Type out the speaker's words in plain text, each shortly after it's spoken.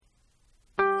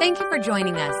Thank you for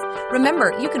joining us.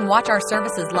 Remember, you can watch our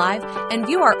services live and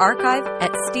view our archive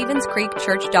at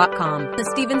StevensCreekChurch.com, the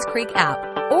Stevens Creek app,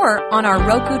 or on our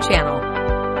Roku channel.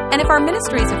 And if our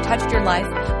ministries have touched your life,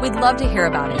 we'd love to hear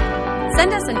about it.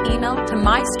 Send us an email to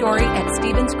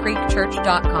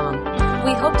mystory@StevensCreekChurch.com.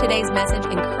 We hope today's message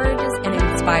encourages and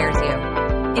inspires you.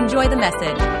 Enjoy the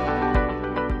message.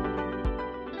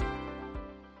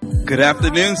 Good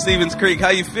afternoon, Stevens Creek. How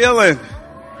you feeling?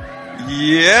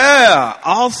 Yeah,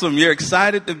 awesome. You're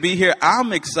excited to be here.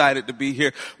 I'm excited to be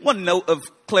here. One note of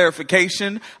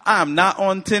clarification. I'm not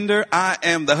on Tinder. I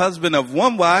am the husband of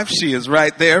one wife. She is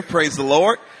right there. Praise the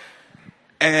Lord.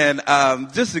 And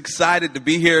just excited to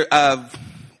be here.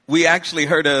 We actually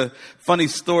heard a funny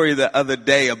story the other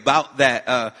day about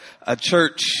that. A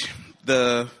church,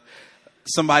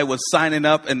 somebody was signing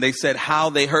up and they said how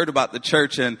they heard about the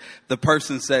church, and the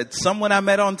person said, someone I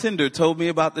met on Tinder told me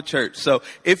about the church. So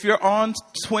if you're on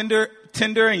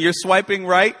Tinder and you're swiping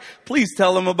right, please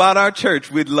tell them about our church.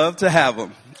 We'd love to have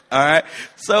them. All right.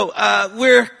 So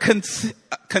we're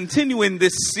continuing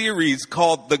this series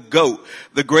called The GOAT,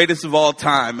 the greatest of all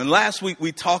time. And last week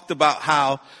we talked about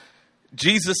how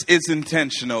Jesus is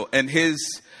intentional, and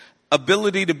his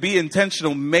ability to be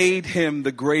intentional made him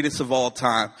the greatest of all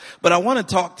time. But I want to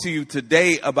talk to you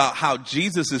today about how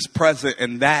Jesus is present,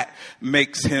 and that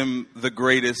makes him the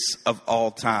greatest of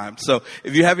all time. So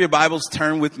if you have your Bibles,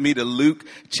 turn with me to Luke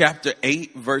chapter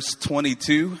 8, verse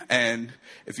 22. And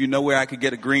if you know where I could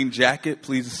get a green jacket,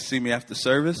 please see me after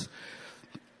service.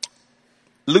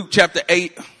 Luke chapter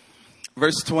 8,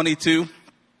 verse 22.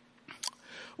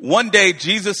 One day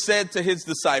Jesus said to his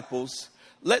disciples,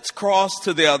 "Let's cross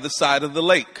to the other side of the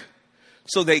lake."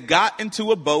 So they got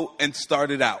into a boat and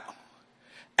started out.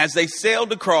 As they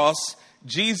sailed across,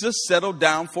 Jesus settled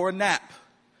down for a nap.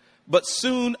 But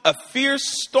soon a fierce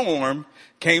storm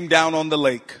came down on the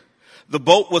lake. The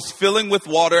boat was filling with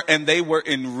water and they were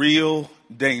in real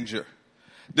danger.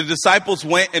 The disciples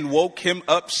went and woke him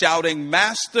up shouting,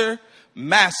 "Master,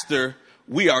 Master,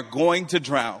 we are going to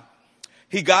drown."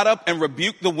 He got up and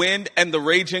rebuked the wind and the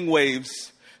raging waves.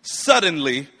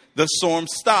 Suddenly, the storm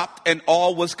stopped and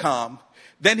all was calm.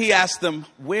 Then he asked them,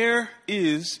 "Where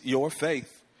is your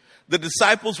faith?" The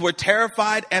disciples were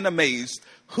terrified and amazed.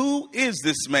 "Who is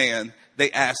this man?" they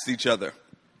asked each other.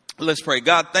 Let's pray.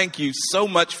 God, thank you so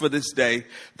much for this day.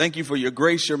 Thank you for your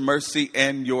grace, your mercy,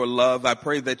 and your love. I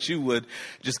pray that you would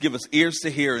just give us ears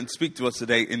to hear and speak to us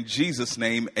today. In Jesus'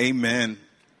 name, amen.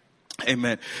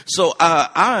 Amen. So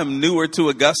I am newer to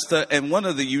Augusta, and one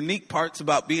of the unique parts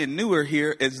about being newer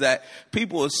here is that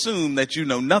people assume that you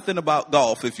know nothing about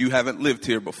golf if you haven't lived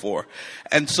here before.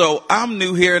 And so I'm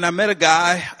new here, and I met a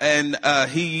guy, and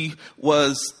he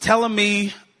was telling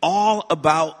me all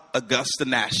about Augusta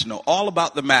National, all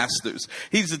about the Masters.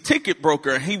 He's a ticket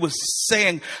broker, and he was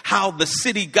saying how the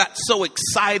city got so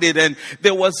excited, and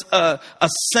there was a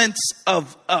sense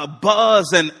of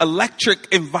buzz and electric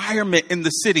environment in the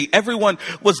city. Everyone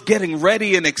was getting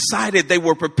ready and excited. They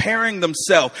were preparing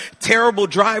themselves. Terrible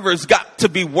drivers got to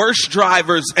be worse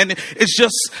drivers, and it's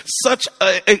just such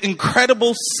an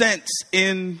incredible sense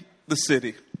in the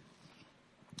city.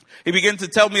 He began to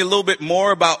tell me a little bit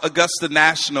more about Augusta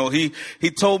National. He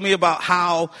told me about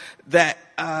how that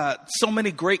so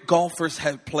many great golfers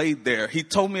had played there. He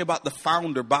told me about the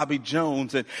founder, Bobby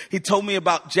Jones, and he told me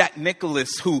about Jack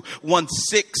Nicklaus, who won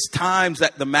 6 times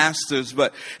at the Masters.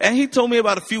 And he told me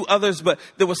about a few others, but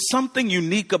there was something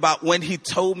unique about when he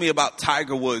told me about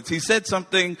Tiger Woods. He said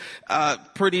something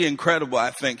pretty incredible,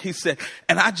 I think. He said,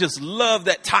 "And I just love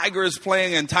that Tiger is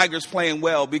playing and Tiger's playing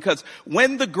well, because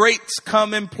when the greats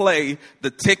come and play, the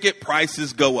ticket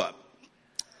prices go up."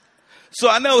 So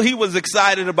I know he was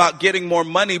excited about getting more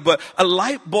money, but a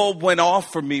light bulb went off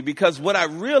for me, because what I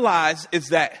realized is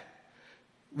that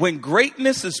when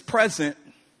greatness is present,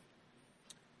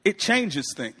 it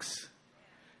changes things.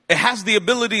 It has the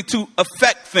ability to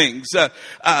affect things.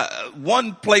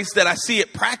 One place that I see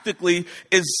it practically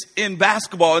is in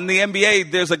basketball. In the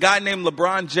NBA, there's a guy named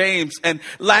LeBron James. And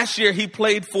last year he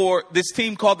played for this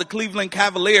team called the Cleveland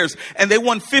Cavaliers. And they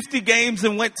won 50 games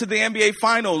and went to the NBA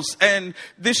Finals. And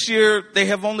this year they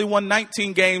have only won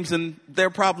 19 games, and they're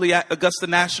probably at Augusta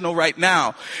National right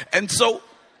now. And so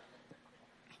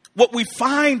what we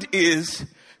find is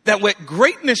that when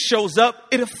greatness shows up,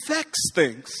 it affects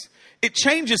things. it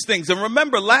changes things. And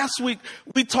remember, last week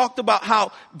we talked about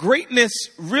how greatness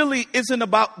really isn't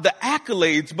about the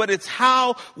accolades, but it's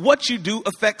how what you do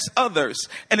affects others.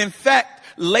 And in fact,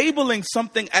 labeling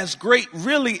something as great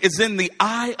really is in the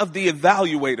eye of the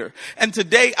evaluator. And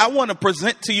today I want to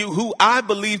present to you who I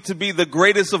believe to be the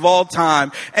greatest of all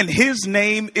time. And his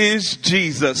name is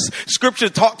Jesus. Scripture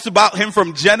talks about him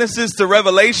from Genesis to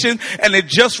Revelation, and it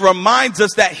just reminds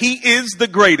us that he is the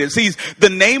greatest. He's the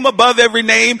name above every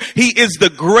name. He is the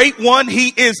great one. He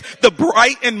is the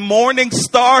bright and morning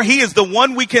star. He is the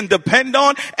one we can depend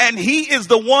on. And he is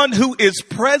the one who is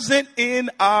present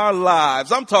in our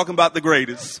lives. I'm talking about the greatest.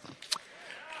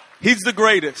 He's the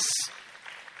greatest.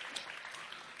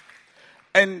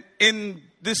 And in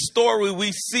this story,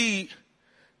 we see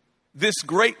this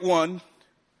great one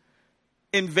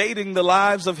invading the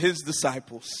lives of his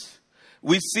disciples.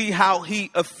 We see how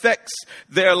he affects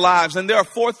their lives. And there are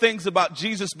 4 things about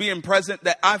Jesus being present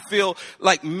that I feel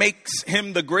like makes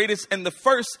him the greatest. And the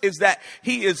first is that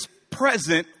he is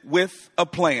present with a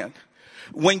plan.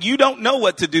 When you don't know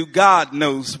what to do, God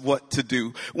knows what to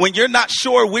do. When you're not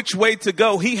sure which way to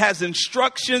go, he has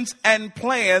instructions and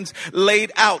plans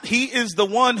laid out. He is the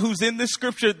one who's in the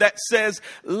scripture that says,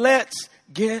 let's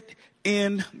get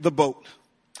in the boat.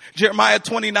 Jeremiah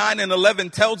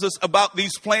 29:11 tells us about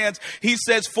these plans. He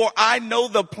says, for I know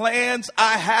the plans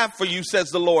I have for you, says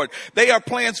the Lord. They are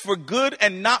plans for good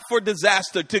and not for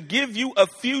disaster, to give you a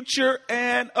future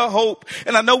and a hope.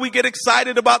 And I know we get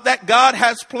excited about that. God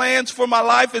has plans for my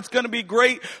life. It's going to be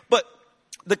great. But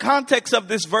the context of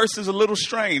this verse is a little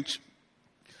strange,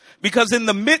 because in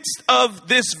the midst of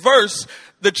this verse,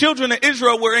 the children of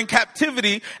Israel were in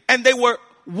captivity and they were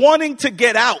wanting to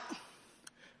get out.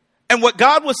 And what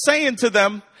God was saying to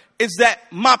them is that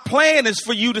my plan is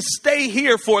for you to stay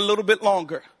here for a little bit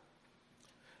longer.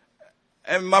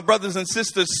 And my brothers and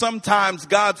sisters, sometimes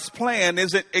God's plan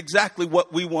isn't exactly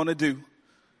what we want to do.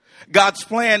 God's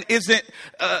plan isn't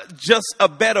just a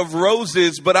bed of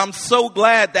roses, but I'm so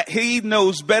glad that he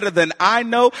knows better than I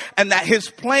know, and that his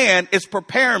plan is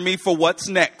preparing me for what's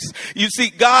next. You see,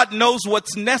 God knows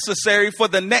what's necessary for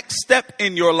the next step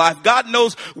in your life. God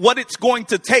knows what it's going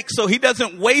to take, so he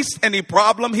doesn't waste any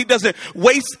problem. He doesn't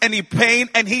waste any pain,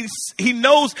 and he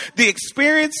knows the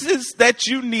experiences that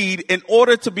you need in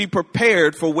order to be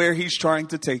prepared for where he's trying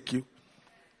to take you.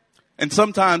 And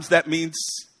sometimes that means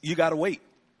you got to wait.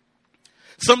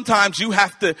 Sometimes you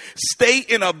have to stay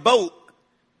in a boat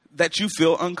that you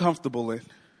feel uncomfortable in.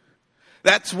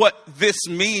 That's what this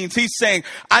means. He's saying,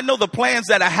 I know the plans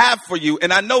that I have for you.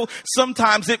 And I know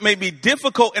sometimes it may be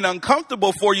difficult and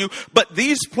uncomfortable for you, but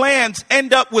these plans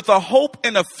end up with a hope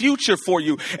and a future for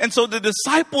you. And so the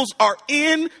disciples are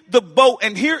in the boat.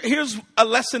 And here's a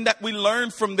lesson that we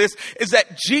learn from this, is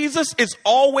that Jesus is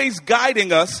always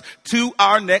guiding us to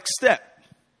our next step.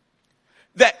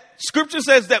 That Scripture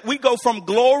says that we go from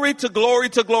glory to glory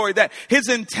to glory, that his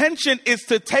intention is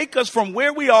to take us from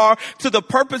where we are to the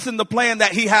purpose and the plan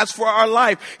that he has for our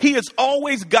life. He is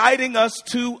always guiding us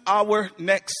to our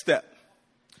next step.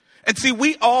 And see,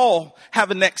 we all have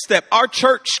a next step. Our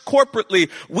church corporately,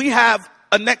 we have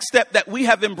a next step that we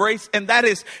have embraced, and that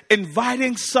is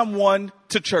inviting someone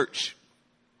to church.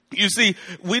 You see,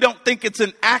 we don't think it's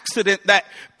an accident that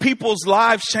people's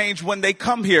lives change when they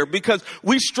come here, because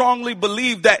we strongly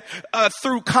believe that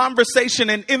through conversation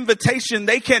and invitation,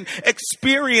 they can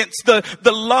experience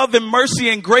the love and mercy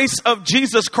and grace of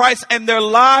Jesus Christ, and their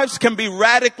lives can be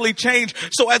radically changed.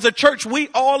 So as a church, we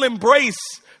all embrace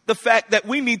the fact that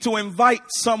we need to invite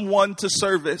someone to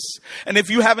service. And if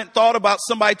you haven't thought about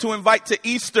somebody to invite to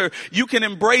Easter, you can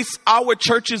embrace our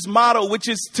church's motto, which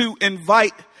is to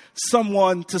invite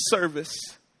someone to service.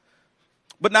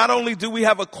 But not only do we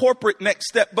have a corporate next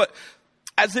step, but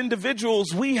as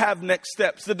individuals, we have next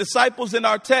steps. The disciples in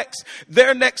our text,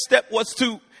 their next step was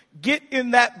to get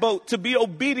in that boat, to be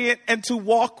obedient and to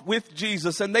walk with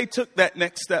Jesus. And they took that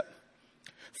next step.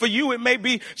 For you, it may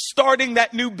be starting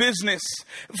that new business.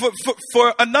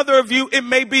 For another of you, it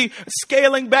may be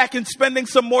scaling back and spending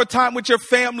some more time with your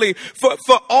family.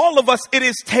 For all of us, it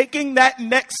is taking that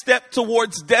next step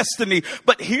towards destiny.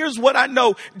 But here's what I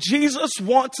know. Jesus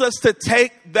wants us to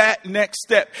take that next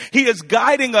step. He is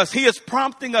guiding us. He is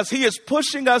prompting us. He is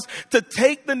pushing us to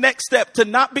take the next step, to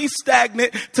not be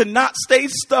stagnant, to not stay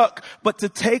stuck, but to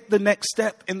take the next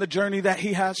step in the journey that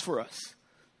he has for us.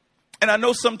 And I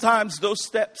know sometimes those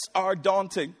steps are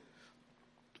daunting.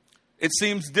 It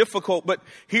seems difficult, but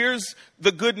here's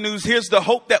the good news. Here's the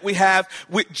hope that we have.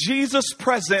 With Jesus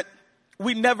present,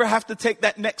 we never have to take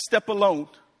that next step alone.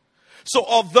 So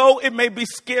although it may be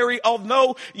scary,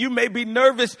 although you may be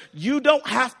nervous, you don't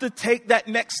have to take that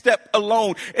next step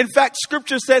alone. In fact,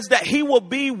 scripture says that he will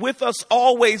be with us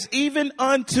always, even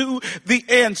unto the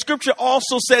end. Scripture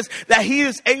also says that he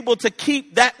is able to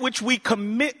keep that which we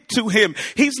commit to him.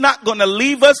 He's not going to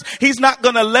leave us. He's not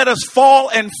going to let us fall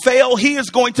and fail. He is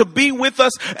going to be with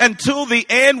us until the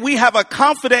end. We have a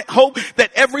confident hope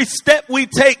that every step we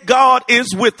take, God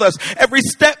is with us. Every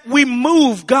step we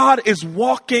move, God is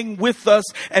walking with us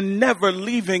and never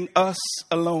leaving us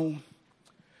alone.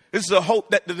 This is a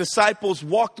hope that the disciples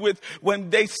walked with when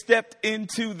they stepped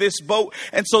into this boat.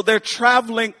 And so they're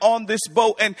traveling on this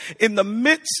boat, and in the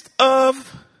midst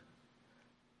of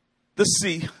the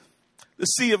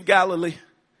Sea of Galilee,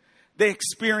 they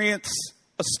experience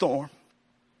a storm.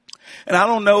 And I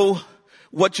don't know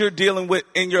what you're dealing with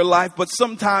in your life, but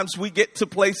sometimes we get to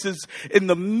places in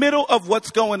the middle of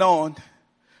what's going on,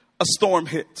 a storm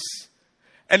hits.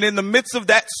 And in the midst of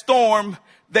that storm,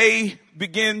 they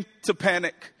begin to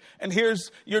panic. And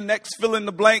here's your next fill in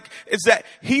the blank, is that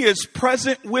he is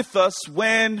present with us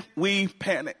when we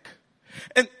panic.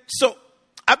 And so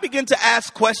I begin to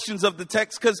ask questions of the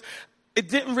text because it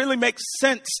didn't really make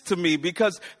sense to me,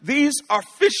 because these are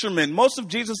fishermen. Most of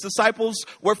Jesus' disciples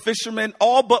were fishermen.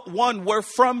 All but one were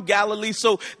from Galilee.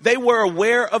 So they were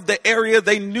aware of the area.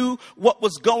 They knew what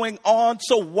was going on.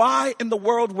 So why in the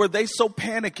world were they so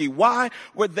panicky? Why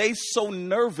were they so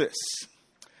nervous?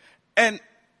 And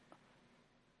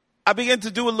I began to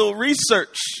do a little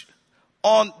research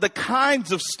on the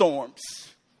kinds of storms.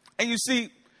 And you see,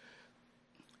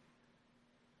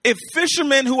 if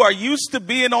fishermen who are used to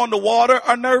being on the water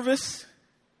are nervous,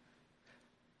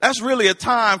 that's really a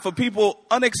time for people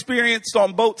unexperienced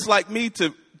on boats like me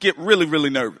to get really, really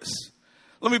nervous.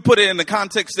 Let me put it in the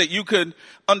context that you could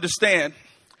understand.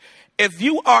 If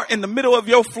you are in the middle of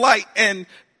your flight and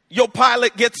your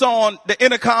pilot gets on the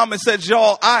intercom and says,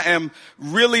 y'all, I am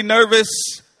really nervous.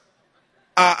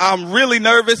 I'm really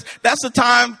nervous. That's the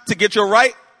time to get your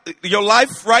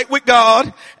life right with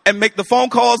God and make the phone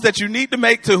calls that you need to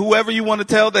make to whoever you want to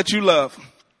tell that you love.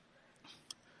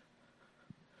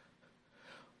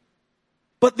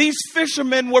 But these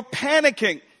fishermen were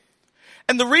panicking.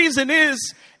 And the reason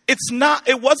is,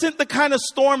 it wasn't the kind of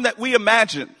storm that we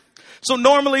imagine. So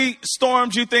normally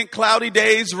storms, you think cloudy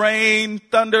days, rain,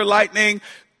 thunder, lightning.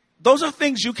 Those are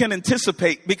things you can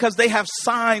anticipate because they have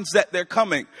signs that they're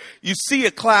coming. You see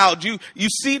a cloud, you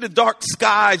see the dark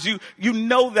skies, you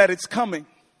know that it's coming.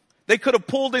 They could have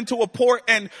pulled into a port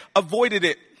and avoided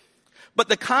it. But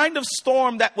the kind of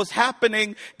storm that was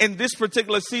happening in this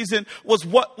particular season was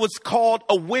what was called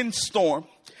a windstorm.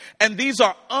 And these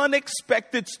are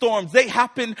unexpected storms. They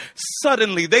happen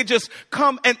suddenly. They just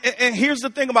come. And here's the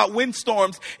thing about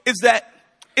windstorms is that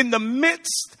in the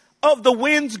midst of the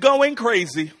winds going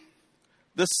crazy,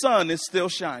 the sun is still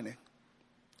shining.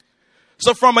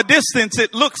 So from a distance,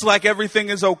 it looks like everything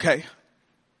is okay.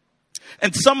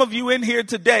 And some of you in here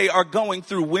today are going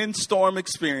through windstorm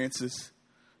experiences.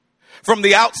 From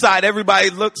the outside, everybody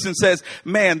looks and says,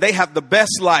 man, they have the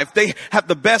best life. They have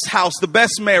the best house, the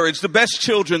best marriage, the best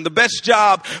children, the best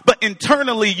job. But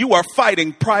internally, you are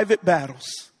fighting private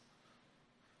battles.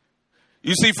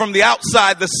 You see, from the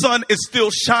outside, the sun is still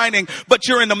shining, but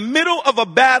you're in the middle of a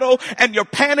battle and you're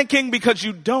panicking because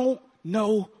you don't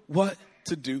know what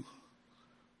to do.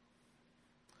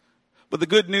 But the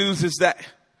good news is that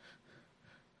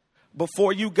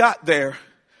before you got there,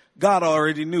 God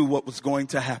already knew what was going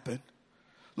to happen.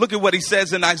 Look at what he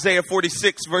says in Isaiah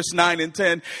 46, verse 9 and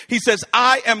 10. He says,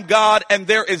 I am God and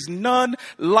there is none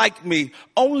like me.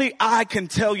 Only I can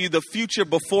tell you the future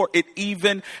before it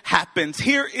even happens.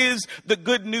 Here is the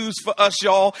good news for us,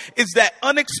 y'all, is that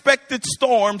unexpected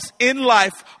storms in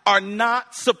life are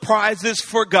not surprises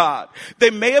for God.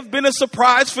 They may have been a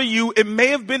surprise for you. It may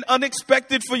have been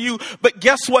unexpected for you. But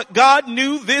guess what? God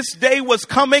knew this day was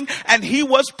coming and he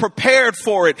was prepared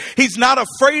for it. He's not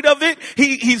afraid of it.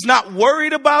 He's not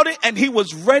worried about it, and he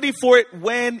was ready for it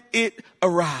when it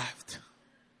arrived.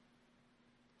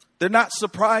 They're not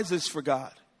surprises for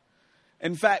God.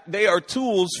 In fact, they are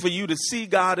tools for you to see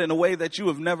God in a way that you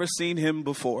have never seen him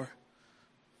before.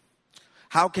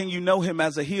 How can you know him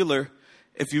as a healer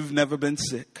if you've never been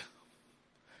sick?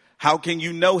 How can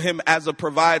you know him as a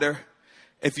provider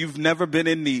if you've never been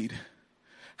in need?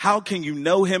 How can you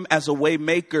know him as a way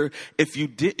maker if you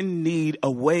didn't need a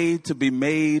way to be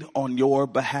made on your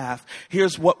behalf?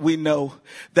 Here's what we know,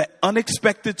 that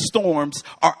unexpected storms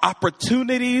are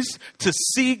opportunities to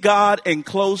see God in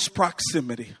close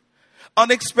proximity.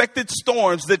 Unexpected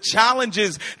storms, the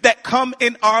challenges that come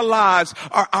in our lives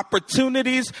are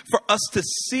opportunities for us to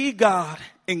see God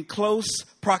in close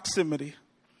proximity.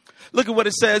 Look at what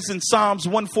it says in Psalms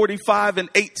 145 and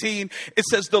 18. It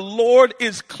says, the Lord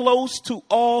is close to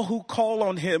all who call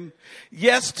on him.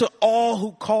 Yes, to all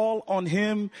who call on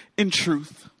him in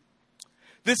truth.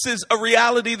 This is a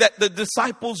reality that the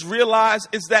disciples realize,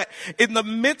 is that in the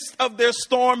midst of their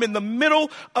storm, in the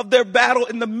middle of their battle,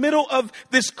 in the middle of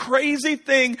this crazy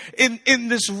thing, in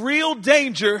this real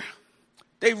danger,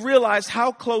 they realized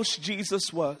how close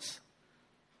Jesus was.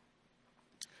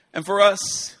 And for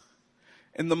us,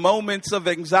 in the moments of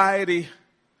anxiety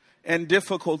and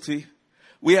difficulty,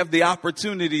 we have the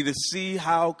opportunity to see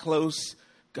how close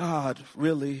God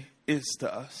really is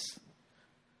to us.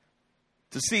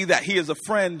 To see that he is a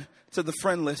friend to the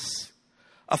friendless,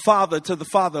 a father to the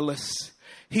fatherless.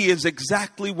 He is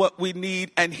exactly what we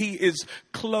need, and he is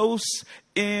close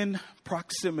in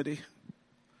proximity.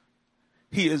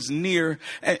 He is near.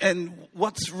 And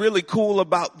what's really cool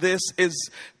about this is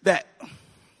that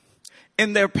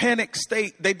in their panic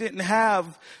state, they didn't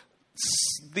have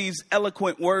these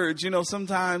eloquent words. You know,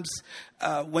 sometimes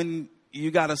when you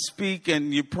got to speak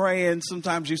and you're praying,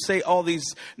 sometimes you say all these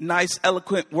nice,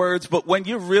 eloquent words. But when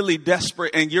you're really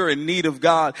desperate and you're in need of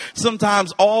God,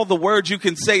 sometimes all the words you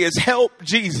can say is, help,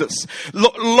 Jesus.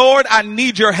 Lord, I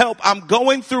need your help. I'm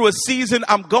going through a season.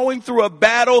 I'm going through a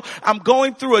battle. I'm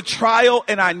going through a trial,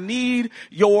 and I need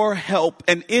your help.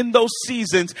 And in those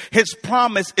seasons, his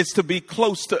promise is to be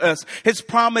close to us. His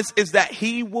promise is that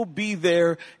he will be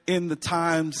there in the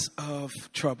times of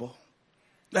trouble.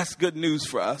 That's good news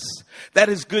for us. That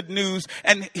is good news.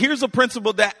 And here's a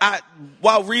principle that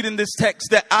while reading this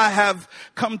text, that I have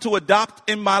come to adopt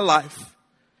in my life.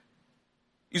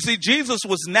 You see, Jesus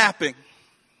was napping.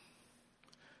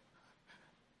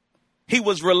 He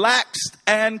was relaxed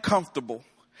and comfortable.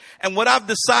 And what I've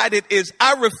decided is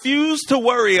I refuse to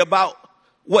worry about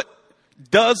what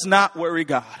does not worry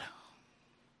God.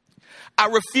 I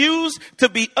refuse to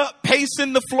be up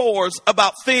pacing the floors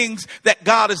about things that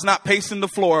God is not pacing the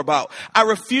floor about. I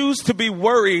refuse to be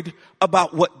worried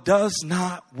about what does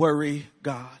not worry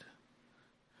God.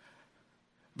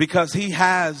 Because he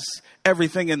has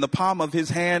everything in the palm of his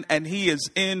hand, and he is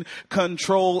in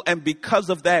control. And because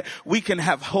of that, we can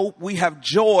have hope. We have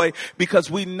joy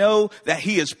because we know that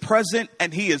he is present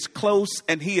and he is close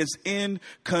and he is in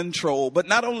control. But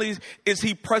not only is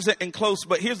he present and close,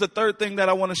 but here's the third thing that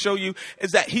I want to show you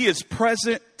is that he is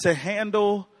present to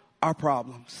handle our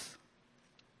problems.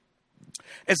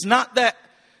 It's not that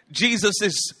Jesus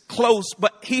is close,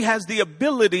 but he has the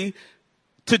ability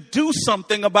to do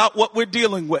something about what we're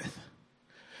dealing with.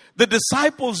 The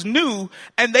disciples knew,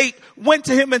 and they went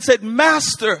to him and said,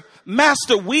 Master,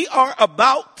 we are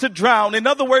about to drown. In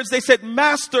other words, they said,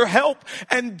 Master, help.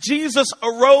 And Jesus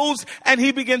arose and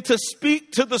he began to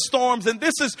speak to the storms. And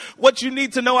this is what you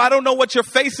need to know. I don't know what you're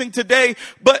facing today,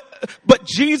 but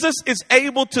Jesus is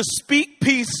able to speak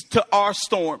peace to our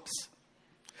storms.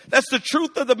 That's the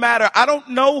truth of the matter. I don't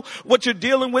know what you're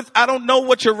dealing with. I don't know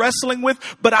what you're wrestling with,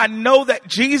 but I know that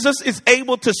Jesus is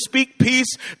able to speak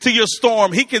peace to your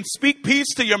storm. He can speak peace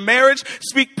to your marriage,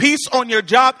 speak peace on your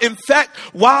job. In fact,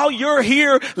 while you're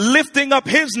here lifting up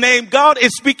his name, God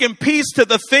is speaking peace to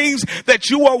the things that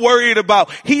you are worried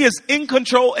about. He is in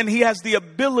control, and he has the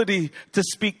ability to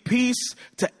speak peace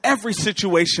to every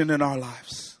situation in our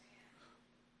lives.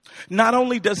 Not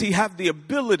only does he have the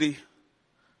ability,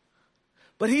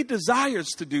 but he desires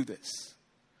to do this.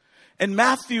 In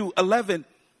Matthew 11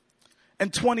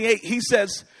 and 28, he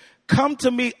says, come to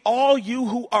me, all you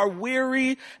who are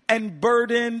weary and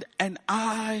burdened, and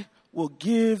I will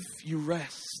give you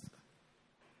rest.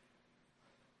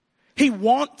 He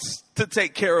wants to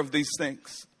take care of these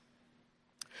things.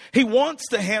 He wants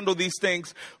to handle these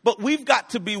things, but we've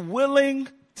got to be willing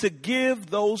to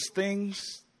give those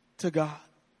things to God.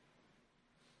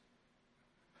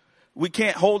 We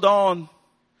can't hold on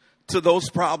to those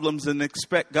problems and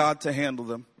expect God to handle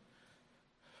them.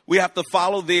 We have to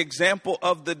follow the example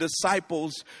of the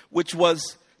disciples, which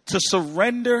was to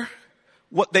surrender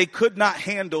what they could not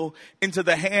handle into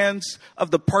the hands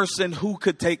of the person who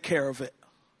could take care of it.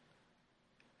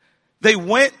 They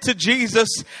went to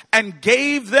Jesus and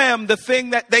gave them the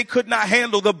thing that they could not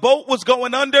handle. The boat was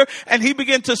going under, and he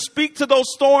began to speak to those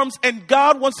storms, and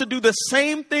God wants to do the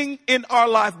same thing in our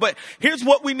life. But here's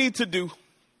what we need to do.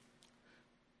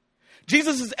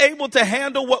 Jesus is able to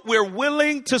handle what we're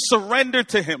willing to surrender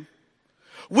to him.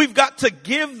 We've got to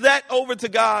give that over to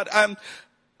God.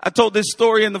 I told this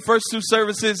story in the first two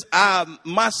services.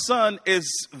 My son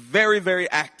is very, very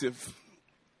active.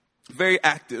 Very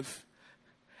active.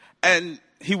 And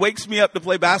he wakes me up to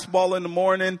play basketball in the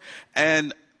morning,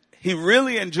 and he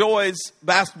really enjoys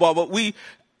basketball. But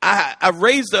I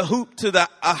raised a hoop to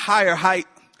a higher height.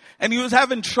 and he was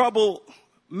having trouble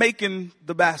making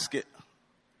the basket.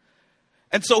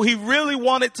 And so he really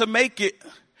wanted to make it.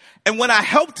 And when I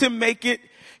helped him make it,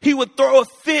 he would throw a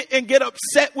fit and get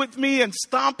upset with me and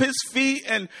stomp his feet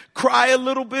and cry a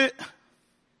little bit.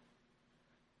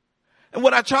 And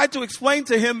what I tried to explain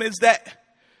to him is that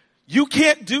you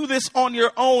can't do this on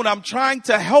your own. I'm trying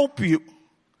to help you.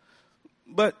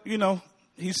 But,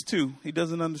 he's 2. He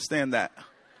doesn't understand that.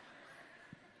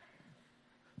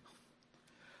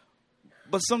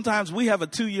 But sometimes we have a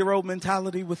 2-year-old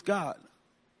mentality with God.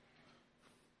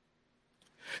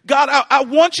 God, I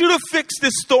want you to fix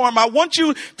this storm. I want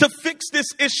you to fix this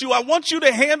issue. I want you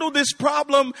to handle this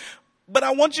problem, but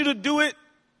I want you to do it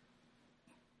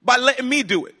by letting me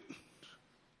do it.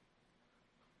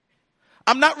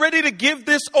 I'm not ready to give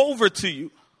this over to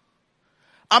you.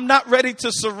 I'm not ready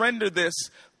to surrender this.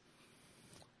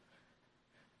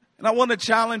 And I want to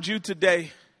challenge you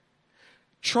today.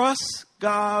 Trust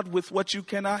God with what you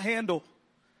cannot handle.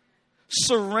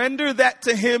 Surrender that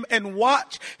to him and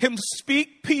watch him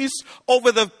speak peace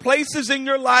over the places in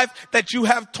your life that you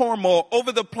have turmoil,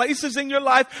 over the places in your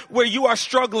life where you are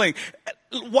struggling.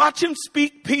 Watch him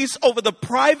speak peace over the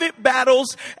private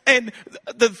battles and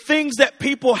the things that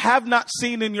people have not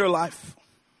seen in your life.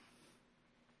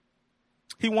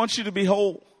 He wants you to be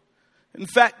whole. In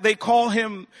fact, they call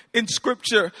him in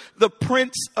scripture the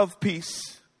Prince of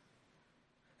Peace.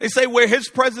 They say where his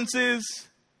presence is,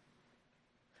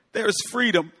 there is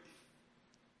freedom.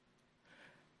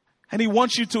 And he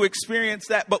wants you to experience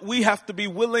that, but we have to be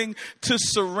willing to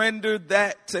surrender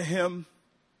that to him.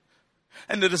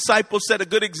 And the disciples set a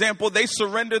good example. They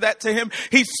surrender that to him.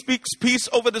 He speaks peace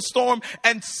over the storm,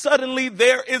 and suddenly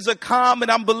there is a calm. And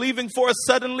I'm believing for a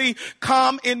suddenly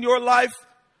calm in your life.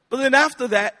 But then after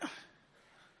that,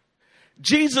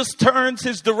 Jesus turns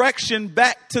his direction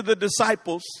back to the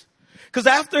disciples. Because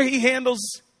after he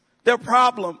handles their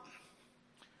problem,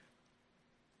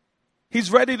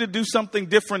 he's ready to do something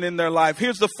different in their life.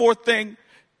 Here's the 4th thing,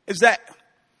 is that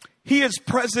he is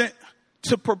present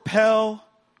to propel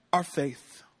our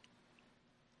faith.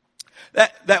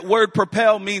 That word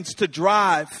propel means to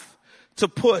drive, to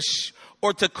push,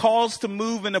 or to cause to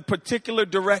move in a particular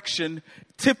direction,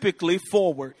 typically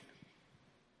forward.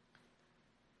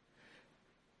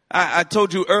 I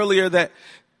told you earlier that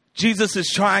Jesus is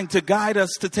trying to guide us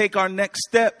to take our next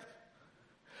step,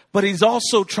 but he's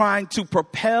also trying to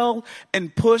propel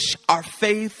and push our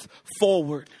faith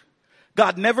forward.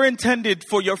 God never intended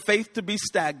for your faith to be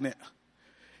stagnant.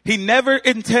 He never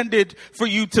intended for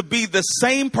you to be the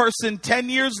same person 10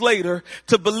 years later,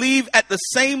 to believe at the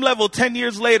same level 10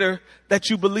 years later that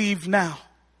you believe now.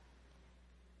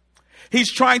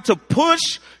 He's trying to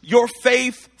push your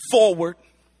faith forward.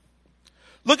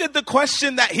 Look at the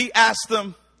question that he asked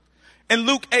them in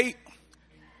Luke 8.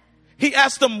 He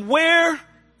asked them, where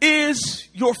is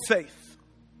your faith?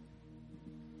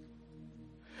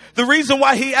 The reason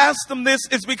why he asked them this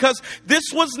is because this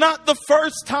was not the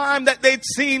first time that they'd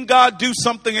seen God do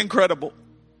something incredible.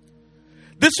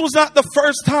 This was not the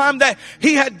first time that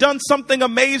he had done something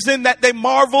amazing that they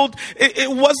marveled. It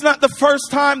was not the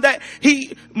first time that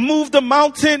he moved a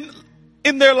mountain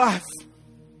in their life.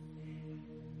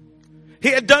 He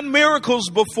had done miracles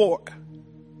before.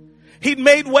 He'd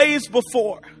made ways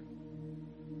before.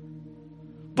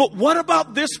 But what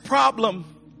about this problem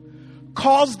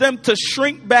caused them to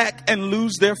shrink back and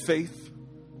lose their faith?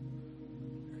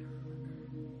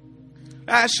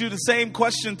 I ask you the same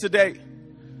question today.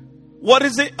 What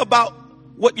is it about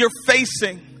what you're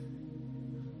facing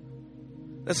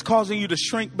that's causing you to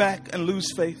shrink back and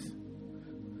lose faith?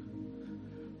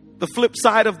 The flip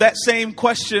side of that same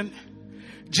question,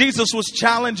 Jesus was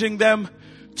challenging them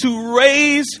to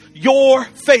raise your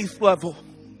faith level.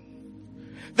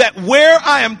 That where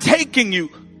I am taking you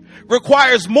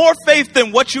requires more faith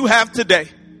than what you have today.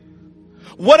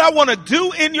 What I want to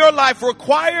do in your life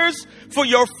requires for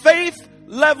your faith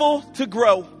level to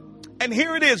grow. And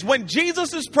here it is. When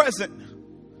Jesus is present,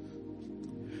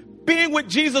 being with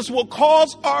Jesus will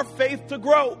cause our faith to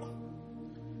grow.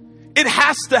 It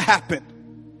has to happen.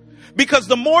 Because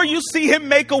the more you see him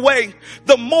make a way,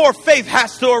 the more faith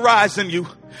has to arise in you.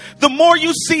 The more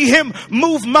you see him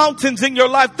move mountains in your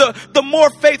life, the more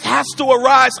faith has to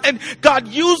arise. And God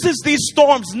uses these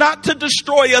storms not to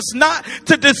destroy us, not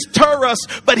to deter us,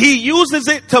 but he uses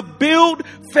it to build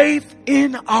faith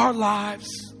in our lives.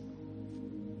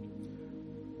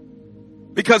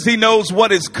 Because he knows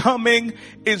what is coming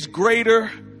is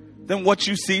greater than what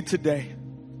you see today.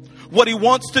 What he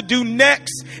wants to do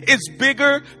next is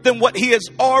bigger than what he has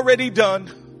already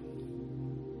done.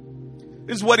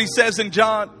 This is what he says in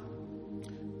John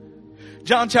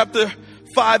chapter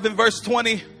 5 and verse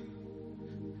 20.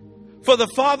 For the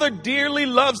Father dearly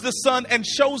loves the Son and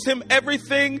shows him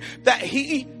everything that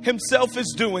he himself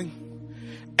is doing.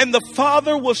 And the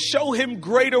Father will show him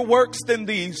greater works than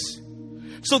these,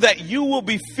 so that you will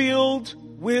be filled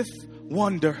with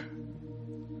wonder.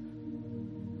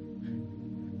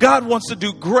 God wants to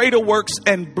do greater works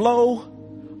and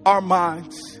blow our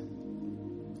minds.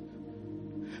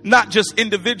 Not just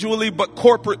individually, but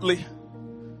corporately.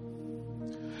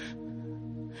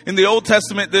 In the Old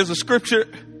Testament, there's a scripture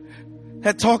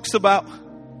that talks about,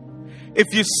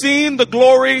 if you've seen the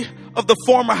glory of the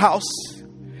former house,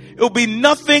 it will be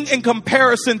nothing in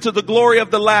comparison to the glory of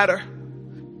the latter.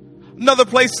 Another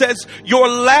place says, your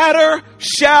latter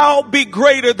shall be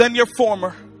greater than your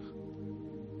former.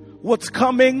 What's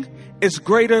coming is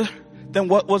greater than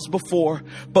what was before,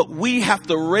 but we have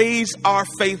to raise our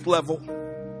faith level.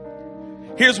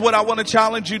 Here's what I want to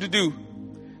challenge you to do.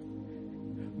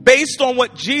 Based on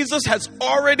what Jesus has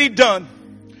already done,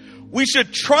 we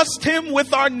should trust him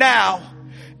with our now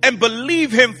and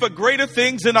believe him for greater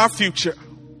things in our future.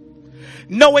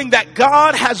 Knowing that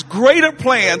God has greater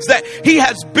plans, that he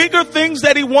has bigger things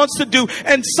that he wants to do.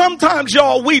 And sometimes,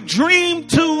 y'all, we dream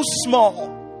too small.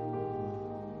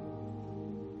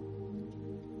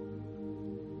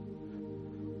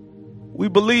 We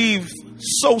believe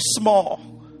so small.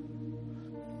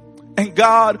 And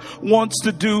God wants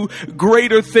to do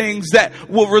greater things that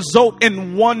will result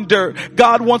in wonder.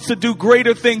 God wants to do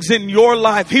greater things in your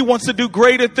life. He wants to do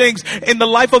greater things in the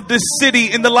life of this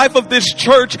city, in the life of this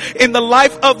church, in the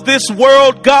life of this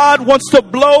world. God wants to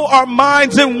blow our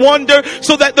minds in wonder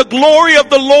so that the glory of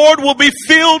the Lord will be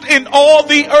filled in all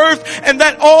the earth, and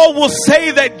that all will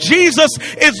say that Jesus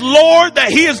is Lord, that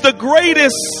he is the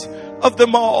greatest of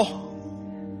them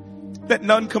all, that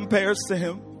none compares to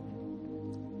him.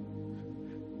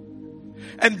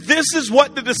 And this is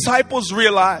what the disciples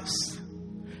realized.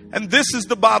 And this is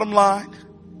the bottom line.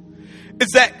 Is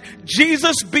that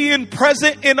Jesus being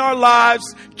present in our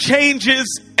lives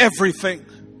changes everything.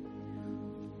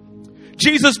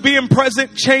 Jesus being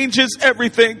present changes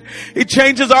everything. He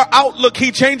changes our outlook.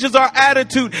 He changes our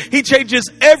attitude. He changes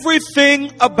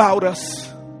everything about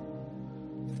us.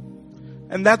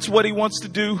 And that's what he wants to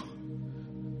do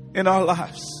in our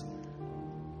lives.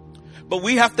 But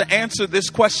we have to answer this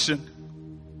question.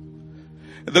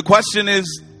 The question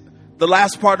is the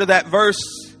last part of that verse.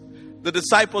 The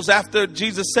disciples, after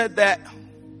Jesus said that,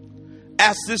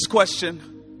 asked this question.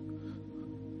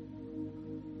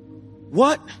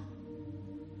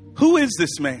 Who is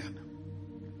this man?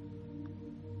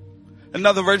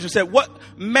 Another version said, what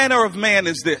manner of man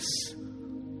is this?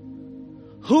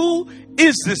 Who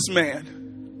is this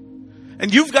man?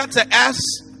 And you've got to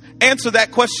answer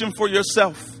that question for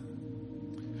yourself.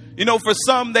 You know, for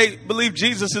some, they believe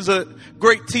Jesus is a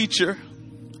great teacher.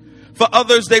 For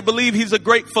others, they believe he's a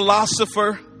great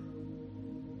philosopher.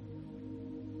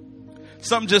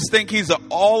 Some just think he's an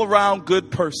all-around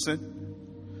good person.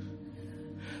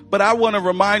 But I want to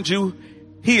remind you,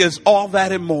 he is all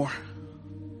that and more.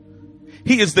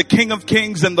 He is the King of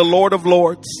Kings and the Lord of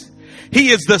Lords. He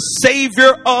is the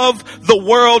Savior of the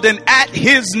world, and at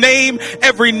his name,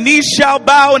 every knee shall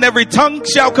bow and every tongue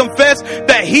shall confess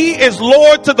that he is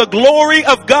Lord, to the glory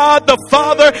of God the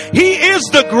Father. He is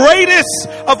the greatest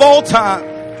of all time.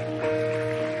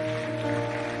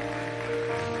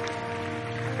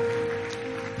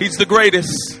 He's the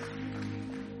greatest.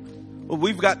 Well,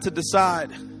 we've got to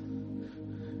decide,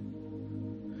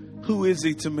 who is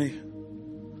he to me?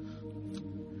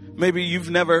 Maybe you've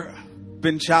never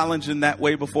been challenged in that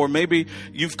way before. Maybe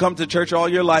you've come to church all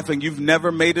your life and you've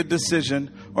never made a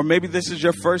decision, or maybe this is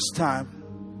your first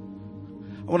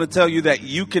time. I want to tell you that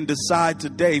you can decide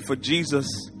today for Jesus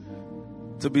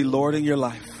to be Lord in your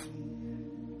life.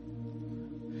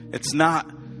 It's not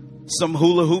some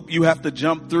hula hoop you have to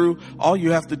jump through. All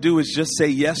you have to do is just say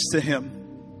yes to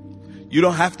him. You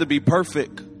don't have to be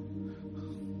perfect.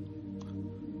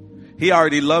 He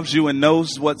already loves you and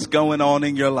knows what's going on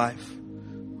in your life.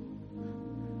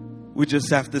 We just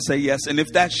have to say yes. And if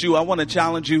that's you, I want to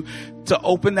challenge you to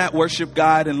open that worship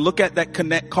guide and look at that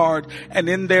connect card. And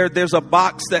in there's a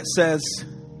box that says,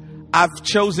 I've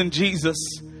chosen Jesus.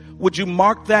 Would you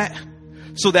mark that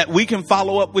so that we can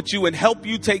follow up with you and help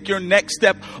you take your next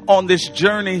step on this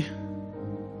journey?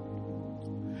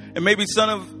 And maybe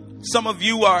some of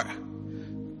you are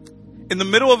in the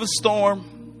middle of a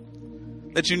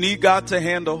storm that you need God to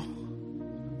handle.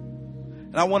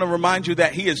 And I want to remind you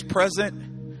that he is present.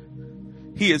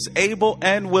 He is able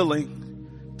and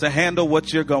willing to handle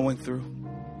what you're going through.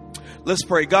 Let's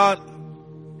pray. God,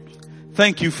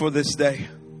 thank you for this day.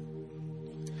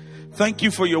 Thank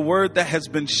you for your word that has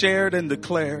been shared and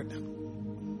declared.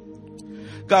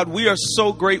 God, we are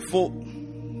so grateful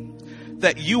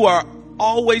that you are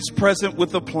always present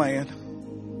with a plan.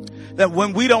 That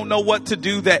when we don't know what to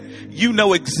do, that you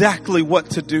know exactly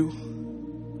what to do.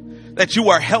 That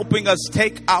you are helping us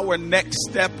take our next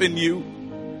step in you.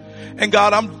 And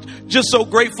God, I'm just so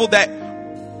grateful that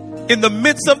in the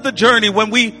midst of the journey,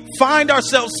 when we find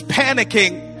ourselves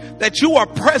panicking, that you are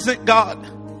present, God.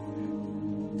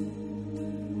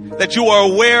 That you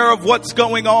are aware of what's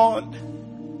going on.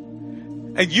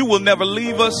 And you will never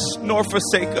leave us nor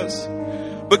forsake us.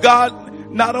 But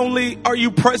God, not only are you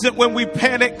present when we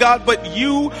panic, God, but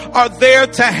you are there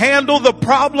to handle the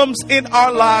problems in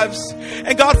our lives.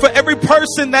 And God, for every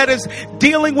person that is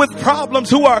dealing with problems,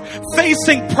 who are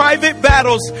facing private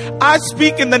battles, I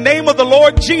speak in the name of the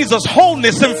Lord Jesus,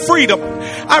 wholeness and freedom.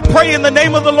 I pray in the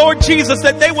name of the Lord Jesus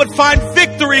that they would find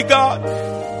victory, God.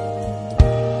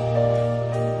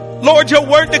 Lord, your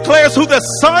word declares who the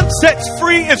Son sets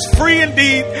free is free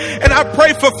indeed. And I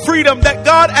pray for freedom, that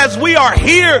God, as we are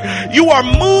here, you are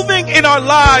moving in our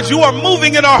lives. You are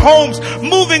moving in our homes,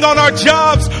 moving on our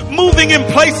jobs, moving in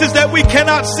places that we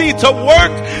cannot see to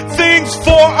work things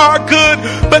for our good.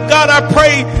 But God, I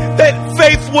pray that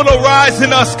faith will arise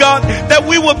in us, God, that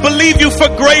we would believe you for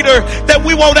greater, that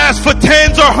we won't ask for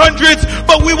tens or hundreds,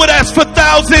 but we would ask for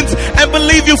thousands and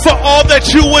believe you for all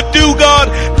that you would do, God.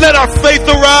 Let our faith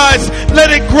arise. Let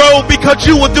it grow, because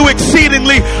you will do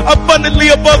exceedingly abundantly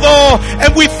above all.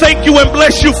 And we thank you and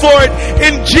bless you for it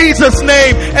in Jesus'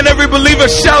 name. And every believer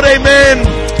shout amen.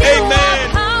 Amen.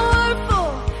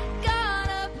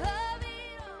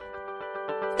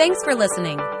 Thanks for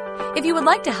listening. If you would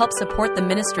like to help support the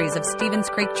ministries of Stevens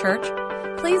Creek Church,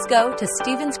 please go to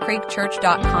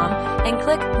StevensCreekChurch.com and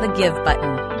click the Give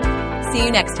button. See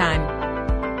you next time.